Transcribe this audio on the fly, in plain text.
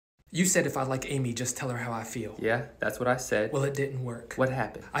You said if I like Amy, just tell her how I feel. Yeah, that's what I said. Well, it didn't work. What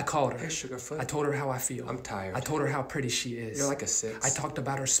happened? I called her. Hey, Sugarfoot. I told her how I feel. I'm tired. I told her how pretty she is. You're like a 6. I talked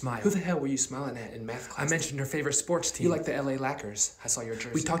about her smile. Who the hell were you smiling at in math class? I mentioned her favorite sports team. You like the LA Lackers. I saw your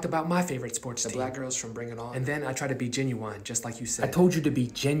jersey. We talked about my favorite sports the team. black girls from Bring It On. And then I tried to be genuine, just like you said. I told you to be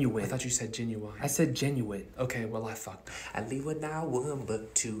genuine. I thought you said genuine. I said genuine. Okay, well, I fucked up. I leave with now one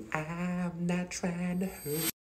but two. I'm not trying to hurt.